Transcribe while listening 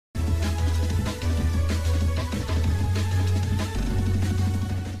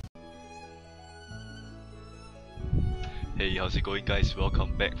Hey, how's it going guys?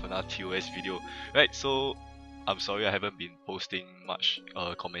 Welcome back for another TOS video. Right, so I'm sorry I haven't been posting much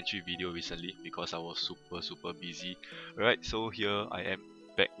commentary video recently because I was super busy. Right, so here I am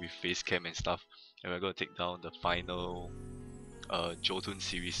back with face cam and stuff, and we're gonna take down the final Jotun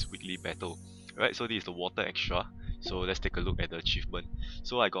series weekly battle. Right, so this is the water extra. So let's take a look at the achievement.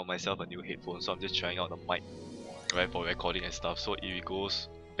 So I got myself a new headphone, so I'm just trying out the mic, right, for recording and stuff. So if it goes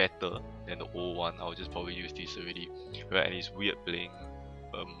better than the old one, I'll just probably use this already. Right, and it's weird playing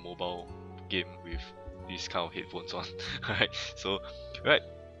a mobile game with this kind of headphones on. Right, so right,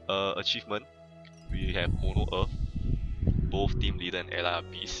 achievement, we have mono earth, both team leader and ally are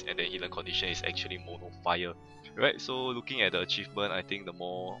beast, and then hidden condition is actually mono fire. Right, so looking at the achievement, I think the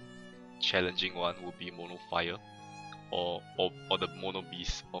more challenging one would be mono fire or the mono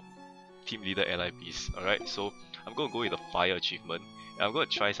beast or team leader ally beast. Alright, so I'm gonna go with the fire achievement, and I'm gonna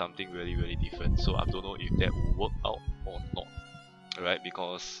try something really different. So I don't know if that will work out or not. Alright,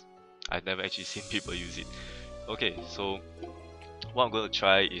 because I've never actually seen people use it. Okay, so what I'm gonna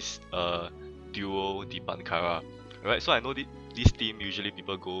try is duo Dipankara. Alright, so I know this team usually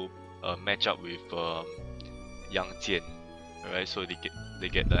people go match up with Yang Jian. Alright, so they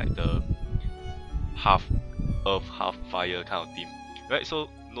get like the half earth half fire kind of team. Right, so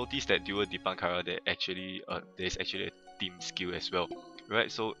notice that duo Dipankara there's actually a team skill as well. Right,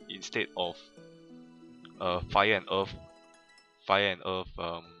 so instead of fire and earth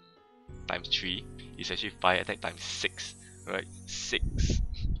times 3, it's actually fire attack times 6. Right, 6.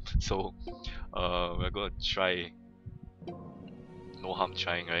 So we're gonna try. No harm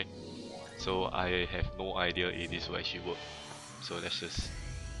trying, right? So I have no idea if this will actually work. So let's just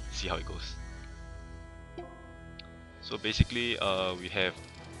see how it goes. So basically, we have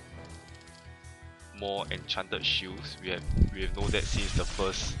more enchanted shields. We have known that since the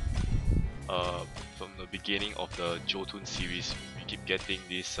first, from the beginning of the Jotun series, we keep getting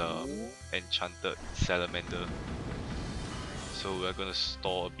this enchanted salamander. So we're gonna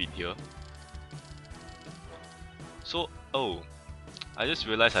store a bit here. So I just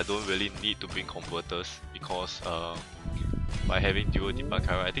realized I don't really need to bring converters because by having duo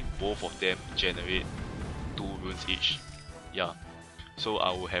Dipankara, I think both of them generate 2 runes each. Yeah, so I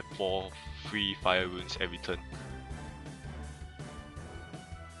will have 4 free fire runes every turn.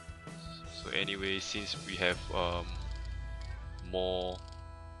 So anyway, since we have more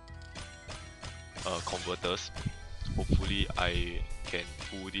converters, hopefully I can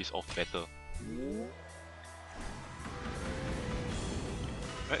pull this off better.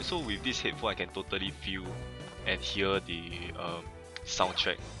 Right, so with this headphone I can totally feel and hear the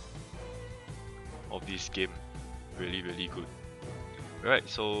soundtrack of this game. Really good. Right,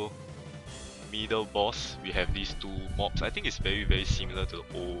 so middle boss, we have these 2 mobs. I think it's very similar to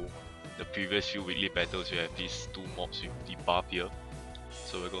the previous few weekly battles. We have these 2 mobs with debuff here.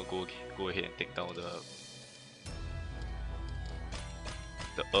 So we're gonna go ahead and take down the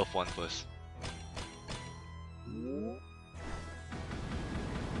earth one first.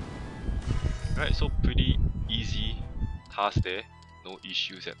 Right, so pretty easy task there, no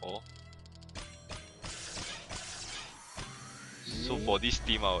issues at all. So for this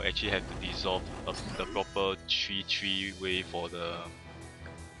team, I'll actually have to dissolve the proper 3-3 way for the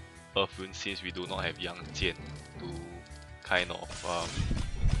Earth Rune, since we do not have Yang Jian to kind of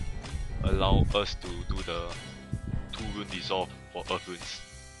allow us to do the 2 rune dissolve for Earth Runes.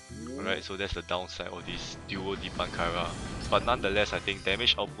 Alright, so that's the downside of this duo Dipankara. But nonetheless, I think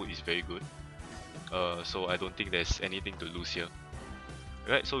damage output is very good. So I don't think there's anything to lose here.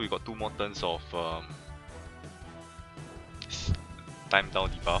 Alright, so we got 2 more turns of time down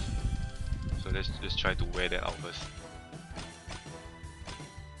debuff. So let's just try to wear that out first.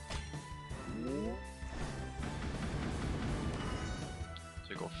 So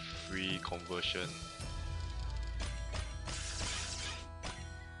we got free conversion.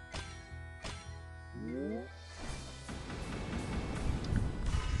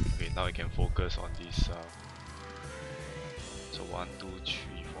 Okay, now we can focus on this. So 1, 2,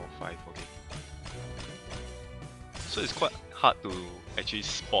 3, 4, 5. Okay. So it's quite hard to actually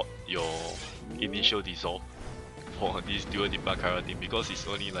spot your initial dissolve for this duo Dipankara team, because it's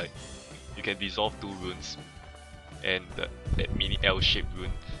only like you can dissolve 2 runes and that mini L-shaped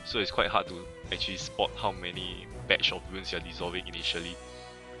rune. So it's quite hard to actually spot how many batch of runes you're dissolving initially.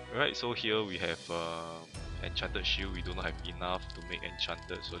 Alright, so here we have enchanted shield. We do not have enough to make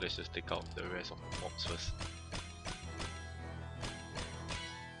enchanted, so let's just take out the rest of the mobs first.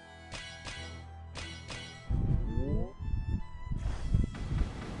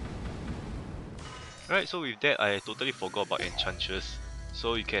 Alright, so with that, I totally forgot about Enchantress.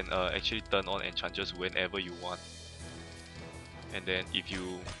 So you can actually turn on Enchantress whenever you want. and then if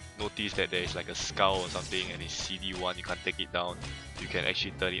you notice that there is like a skull or something and it's CD1, you can't take it down, you can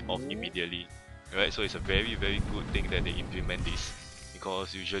actually turn it off immediately. Right, so it's a very good thing that they implement this,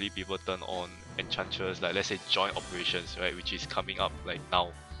 because usually people turn on enchantress, like let's say joint operations, right, which is coming up like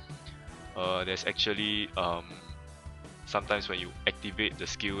now. There's actually sometimes when you activate the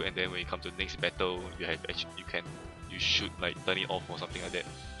skill and then when you come to the next battle, you should like turn it off or something like that.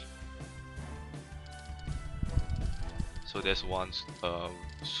 So that's one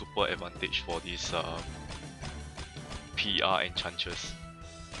super advantage for this PR enchantress.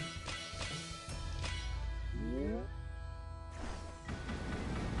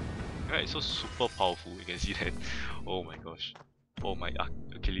 Right, so super powerful, you can see that. Oh my gosh. Oh my,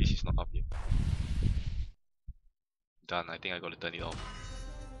 Achilles is not up yet. Done, I think I gotta turn it off.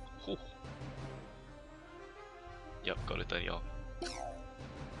 Oh. Yep, gotta turn it off.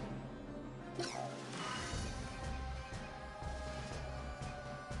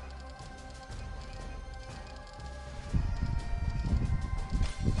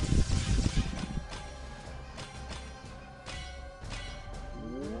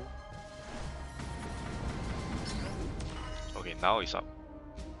 Okay, now it's up.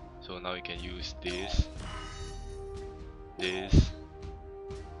 So now you can use this.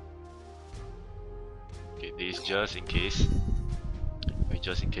 Okay, this just in case.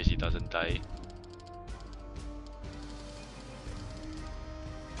 Just in case he doesn't die.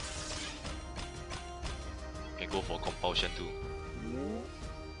 You can go for compulsion too.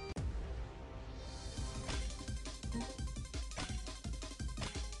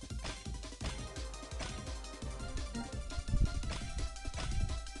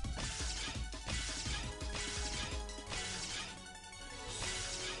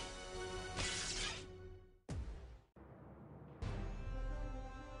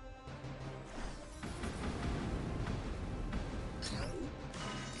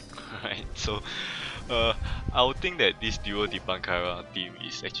 Right, so I would think that this duo Dipankara team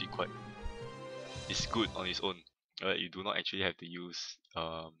is actually is good on its own. Right, you do not actually have to use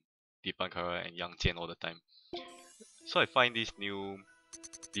Dipankara and Yang Jian all the time. So I find this new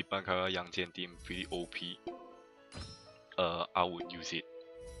Dipankara Yang Jian team pretty OP. I would use it.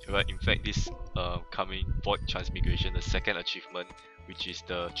 Right, in fact, this coming Void Transmigration, the second achievement, which is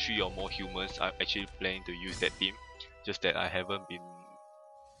the 3 or more humans, I'm actually planning to use that team. Just that I haven't been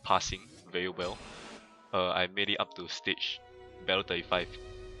passing very well. I made it up to stage battle 35.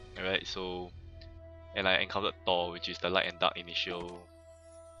 Alright, so and I encountered Thor, which is the light and dark initial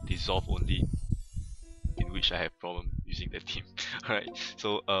dissolve only, in which I have problem using that team. Alright,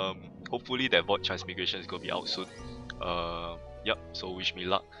 so hopefully that Void Transmigration is gonna be out soon. Yep, so wish me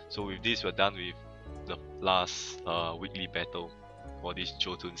luck. So with this, we're done with the last weekly battle for this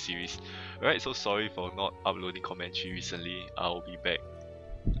Jotun series. Alright, so sorry for not uploading commentary recently. I'll be back.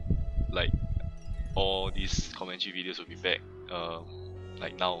 Like, all these commentary videos will be back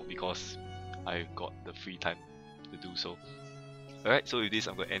like now, because I got the free time to do so. Alright, so with this,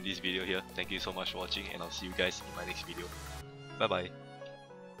 I'm going to end this video here. Thank you so much for watching, and I'll see you guys in my next video. Bye bye.